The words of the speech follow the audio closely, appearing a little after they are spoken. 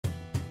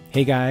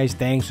Hey guys,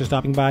 thanks for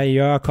stopping by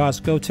your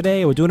Costco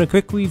today. We're doing a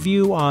quick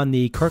review on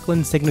the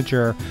Kirkland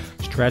Signature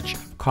Stretch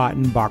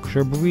Cotton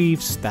Boxer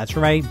Briefs. That's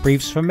right,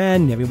 briefs for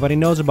men. Everybody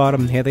knows about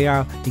them. Here they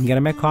are. You can get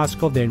them at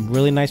Costco. They're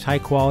really nice, high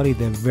quality.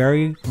 They're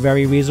very,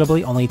 very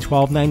reasonably. Only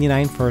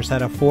 $12.99 for a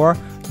set of 4.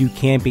 You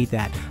can't beat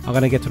that. I'm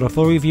going to get to the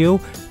full review.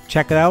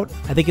 Check it out.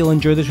 I think you'll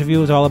enjoy this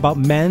review. It's all about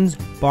men's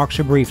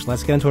boxer briefs.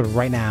 Let's get into it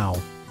right now.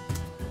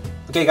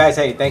 Okay guys,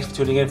 hey, thanks for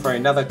tuning in for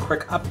another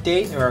quick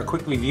update or a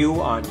quick review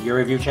on Your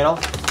Review channel.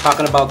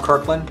 Talking about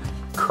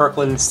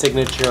Kirkland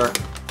Signature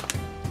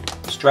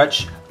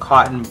Stretch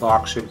Cotton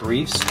Boxer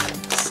Briefs,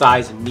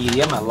 size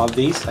medium. I love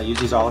these. I use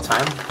these all the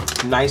time.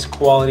 Nice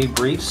quality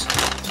briefs.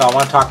 So I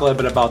want to talk a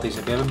little bit about these.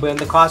 If you've ever been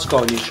to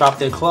Costco and you shop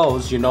their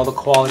clothes, you know the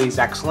quality is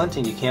excellent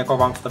and you can't go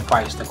wrong for the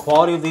price. The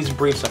quality of these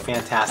briefs are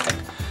fantastic.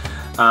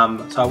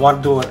 So I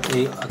want to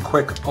do a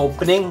quick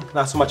opening,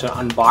 not so much an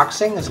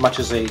unboxing as much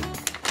as a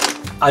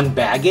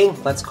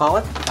unbagging, let's call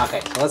it. Okay,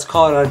 so let's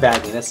call it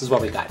unbagging. This is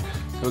what we got.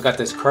 So we got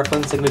this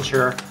Kirkland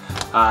Signature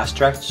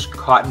Stretch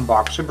Cotton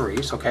Boxer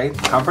Briefs, okay?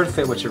 Comfort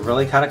fit, which is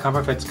really kind of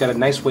comfort fit. It's got a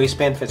nice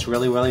waistband, fits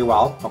really, really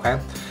well,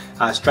 okay?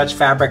 Stretch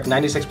fabric,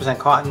 96%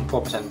 cotton,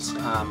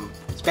 4%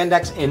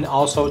 spandex, and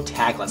also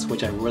tagless,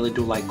 which I really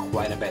do like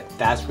quite a bit.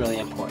 That's really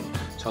important.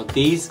 So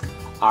these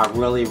are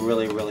really,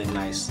 really, really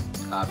nice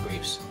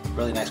briefs.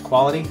 Really nice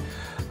quality.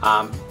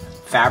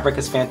 Fabric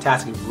is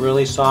fantastic,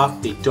 really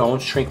soft. They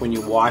don't shrink when you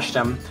wash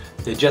them.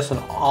 They're just an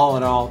all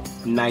in all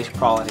nice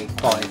quality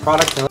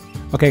product.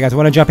 Okay guys, I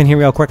want to jump in here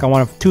real quick. I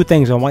want two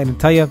things I want to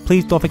tell you.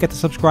 Please don't forget to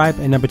subscribe.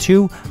 And number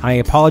 2, I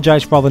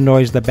apologize for all the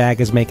noise the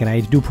bag is making. I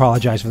do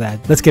apologize for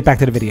that. Let's get back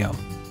to the video.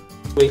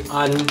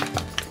 Opening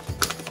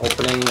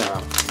or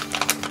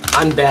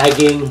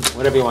unbagging,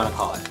 whatever you want to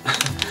call it.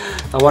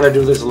 I want to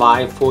do this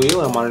live for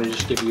you. I wanted to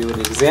just give you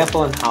an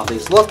example on how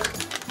these look,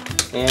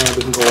 and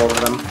we can go over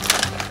them.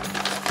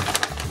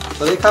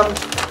 So they come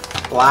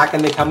black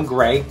and they come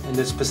gray in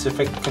this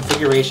specific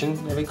configuration.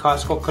 Every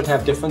Costco could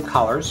have different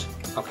colors.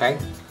 Okay,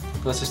 so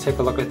let's just take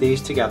a look at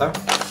these together.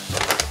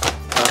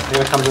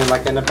 Here it comes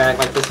in a bag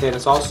like this here.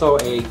 It's also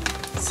a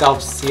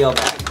self-seal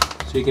bag,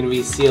 so you can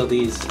reseal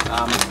these.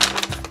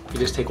 You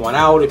just take one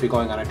out if you're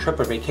going on a trip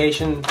or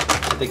vacation.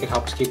 I think it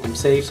helps keep them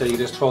safe, so you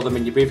just throw them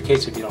in your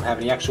briefcase if you don't have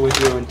any extra with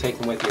you and take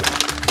them with you.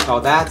 So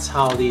that's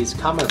how these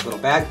come in this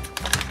little bag.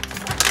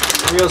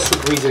 Real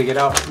super easy to get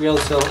out, real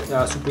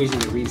super easy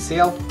to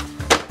reseal.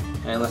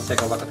 And let's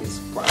take a look at these.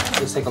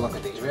 Let's take a look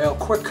at these real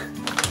quick.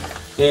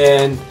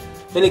 And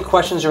any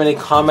questions or any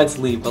comments,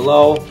 leave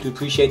below. Do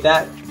appreciate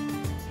that.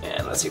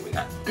 And let's see what we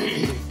got.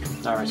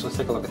 All right, so let's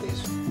take a look at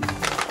these.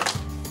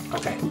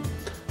 Okay,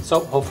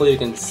 so hopefully you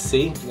can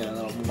see. Get a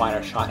little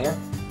wider shot here.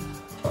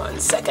 1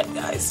 second,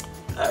 guys.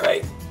 All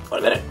right,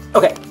 1 minute.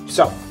 Okay,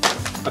 so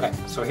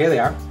here they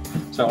are.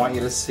 So I want you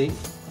to see.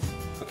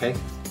 Okay,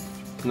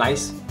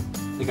 nice.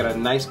 They got a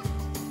nice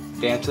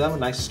band to them, a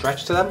nice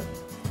stretch to them,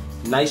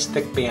 nice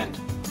thick band.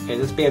 Okay,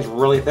 this band's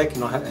really thick.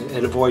 You know,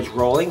 it avoids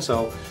rolling.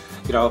 So,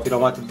 you know, if you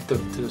don't want to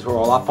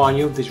roll up on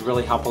you, these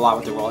really help a lot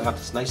with the rolling up.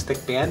 This nice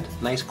thick band,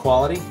 nice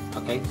quality.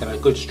 Okay, got a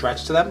good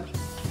stretch to them.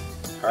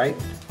 All right,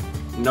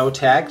 no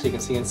tags. You can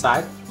see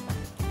inside.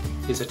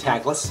 These are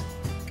tagless.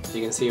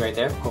 You can see right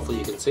there. Hopefully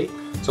you can see.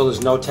 So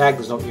there's no tag.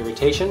 There's no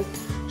irritation.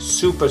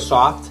 Super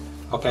soft.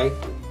 Okay,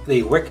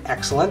 they wick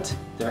excellent.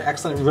 They're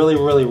excellent, really,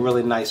 really,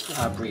 really nice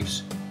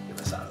briefs. Get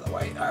this out of the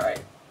way. All right.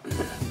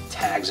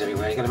 Tags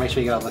everywhere. You gotta make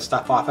sure you get all this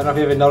stuff off. I don't know if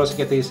you ever noticed, you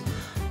get these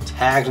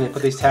tags and they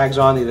put these tags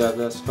on, either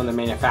this from the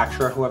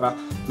manufacturer, whoever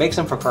makes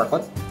them for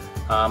Kirkland.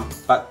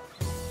 But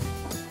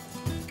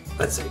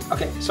let's see.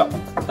 Okay, so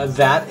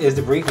that is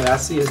the brief, and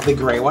that is the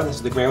gray one. This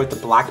is the gray with the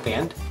black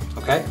band.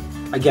 Okay,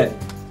 again,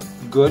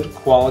 good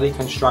quality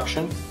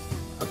construction.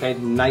 Okay,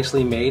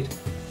 nicely made.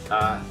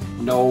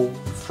 No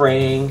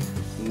fraying.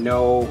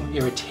 No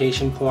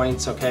irritation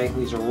points, okay?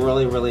 These are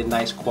really, really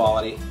nice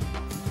quality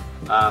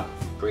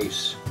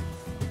briefs.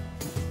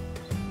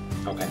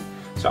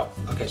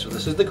 Okay, so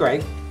this is the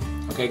gray.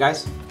 Okay,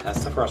 guys,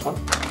 that's the first one.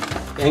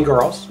 And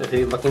girls, if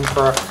you're looking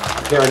for a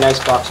pair of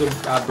nice boxer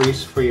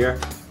briefs for your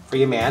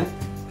man,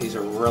 these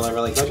are really,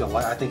 really good.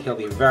 I think he'll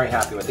be very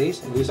happy with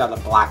these. And these are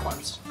the black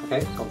ones.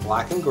 Okay, so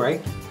black and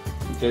gray.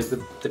 Here's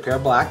the pair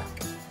of black.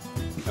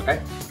 Okay,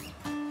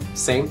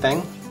 same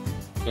thing.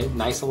 Okay,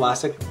 nice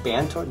elastic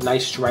band to it,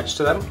 nice stretch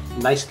to them,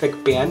 nice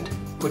thick band,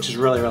 which is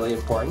really, really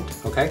important,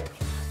 okay?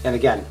 And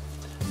again,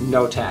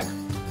 no tag,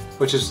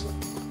 which is,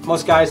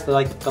 most guys, they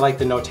like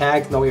the no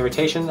tag, no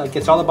irritation. Like,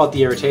 it's all about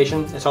the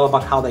irritation, it's all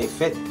about how they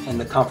fit and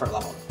the comfort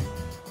level.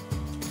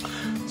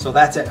 So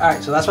that's it. All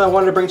right, so that's what I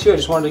wanted to bring to you. I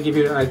just wanted to give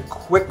you a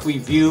quick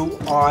review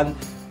on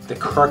the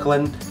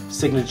Kirkland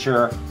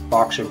Signature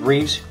Boxer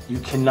Briefs. You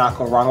cannot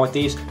go wrong with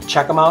these.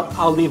 Check them out.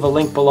 I'll leave a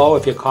link below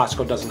if your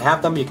Costco doesn't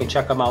have them. You can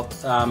check them out.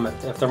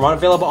 If they're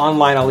available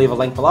online, I'll leave a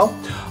link below.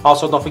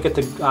 Also, don't forget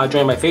to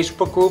join my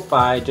Facebook group.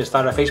 I just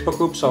started a Facebook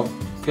group, so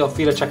feel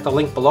free to check the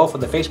link below for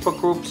the Facebook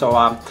group. So,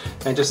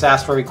 and just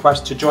ask for a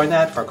request to join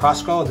that for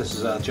Costco. This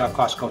is Job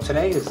Costco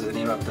Today. This is the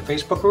name of the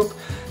Facebook group.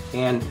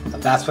 and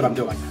that's what I'm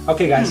doing.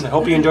 Okay guys, I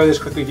hope you enjoyed this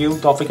quick review.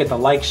 Don't forget to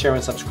like, share,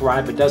 and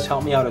subscribe. It does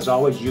help me out as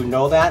always. You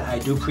know that. I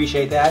do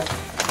appreciate that.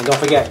 And don't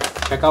forget,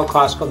 check out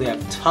Costco. They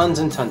have tons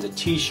and tons of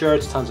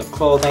t-shirts, tons of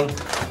clothing.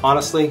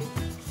 Honestly,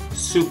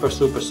 super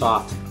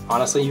soft.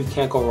 Honestly, you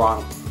can't go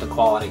wrong with the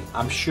quality.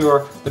 I'm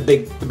sure the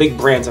big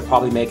brands are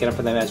probably making it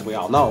for them, as we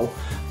all know.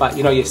 But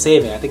you know, you're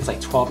saving. I think it's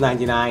like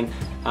 $12.99.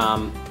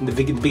 In the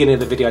beginning of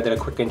the video, I did a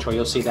quick intro.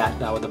 You'll see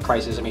that with the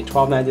prices. I mean,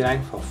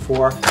 $12.99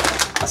 for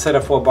a set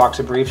of 4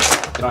 boxer briefs.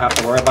 You don't have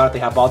to worry about it. They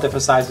have all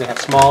different sizes. They have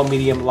small,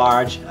 medium,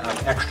 large,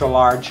 extra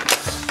large.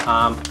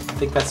 I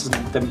think that's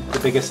the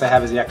biggest they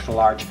have is the extra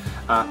large.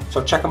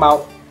 So check them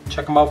out.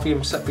 Check them out for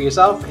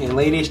yourself, and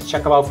ladies,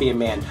 check them out for your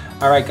man.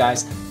 All right,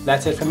 guys,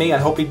 that's it for me. I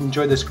hope you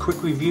enjoyed this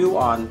quick review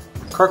on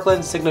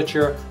Kirkland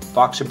Signature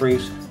Boxer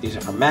Briefs. These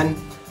are for men.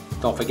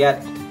 Don't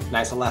forget,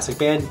 nice elastic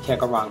band, can't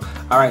go wrong.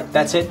 All right,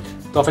 that's it.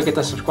 Don't forget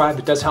to subscribe.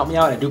 It does help me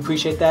out. I do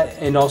appreciate that.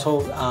 And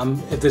also,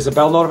 if there's a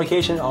bell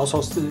notification,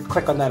 also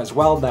click on that as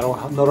well.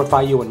 That'll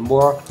notify you when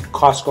more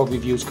Costco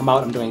reviews come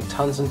out. I'm doing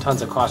tons and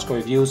tons of Costco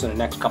reviews in the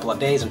next couple of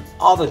days and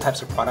all the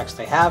types of products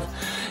they have.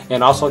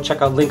 And also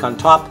check out the link on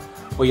top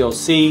where you'll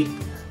see,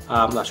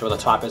 I'm not sure what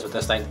the top is with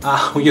this thing,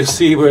 where you'll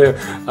see where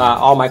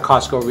all my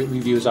Costco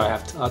reviews are. I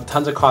have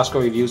tons of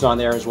Costco reviews on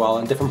there as well,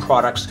 and different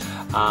products,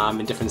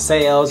 and different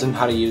sales, and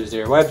how to use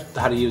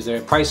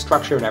their price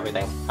structure and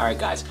everything. All right,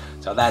 guys,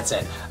 so that's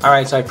it. All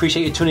right, so I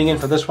appreciate you tuning in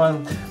for this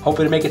one.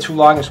 Hoping to make it too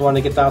long. I just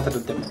wanted to get down to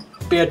the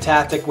bare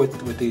tactic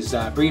with these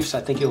briefs. I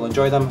think you'll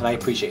enjoy them, and I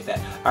appreciate that.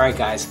 All right,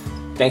 guys,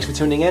 thanks for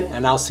tuning in,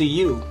 and I'll see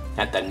you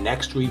at the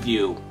next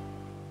review.